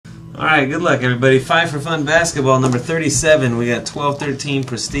Alright, good luck everybody. 5 for Fun Basketball, number 37. We got 12-13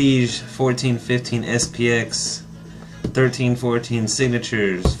 Prestige, 14-15 SPX, 13-14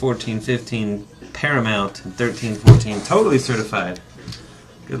 Signatures, 14-15 Paramount, and 13-14 Totally Certified.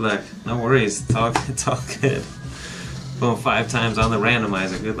 Good luck. No worries. It's all good. Going 5 times on the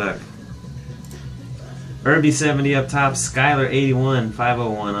randomizer. Good luck. Irby 70 up top, Skylar 81,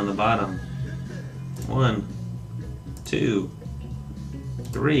 501 on the bottom. 1, 2,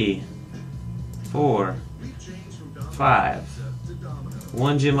 3, 4, 5.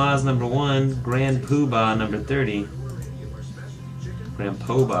 1 Jim Oz number 1, Grand Poobah number 30. Grand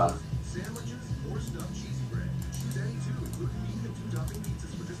Poobah.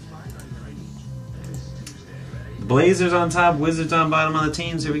 Blazers on top, Wizards on bottom on the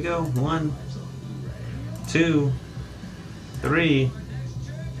teams. Here we go. 1, 2, 3,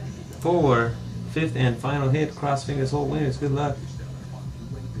 4, 5th and final hit. Cross fingers, hold winners. Good luck.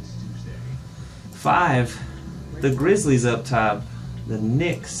 5, the Grizzlies up top, the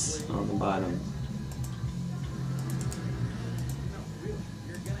Knicks on the bottom.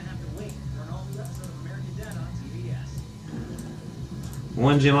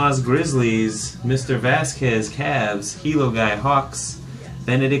 One Jim Oz Grizzlies, Mr. Vasquez Cavs, Hilo Guy Hawks,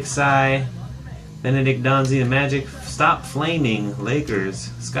 Benedict Sai, Benedict Donzi the Magic, Stop Flaming Lakers,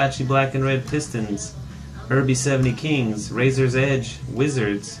 Scotchy Black and Red Pistons, Irby 70 Kings, Razor's Edge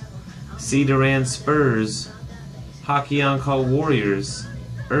Wizards, C. Durant Spurs, Hockey On Call Warriors,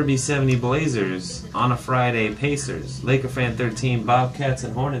 Irby 70 Blazers, On a Friday Pacers, Laker Fan 13 Bobcats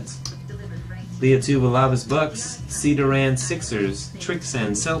and Hornets, Leah Tuba Labas Bucks, C. Durant Sixers,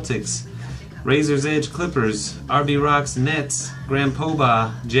 Trixen Celtics, Razor's Edge Clippers, RB Rocks Nets, Grand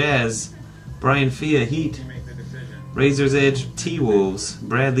Poobah Jazz, Brian Fia Heat, Razor's Edge T-Wolves,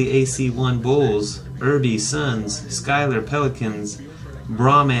 Bradley AC1 Bulls, Irby Suns, Skylar Pelicans,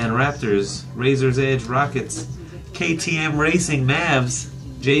 Brahman Raptors, Razor's Edge Rockets, KTM Racing Mavs,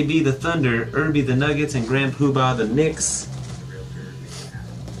 JB the Thunder, Irby the Nuggets, and Grand Poobah the Knicks.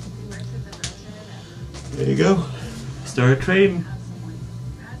 There you go. Start trading.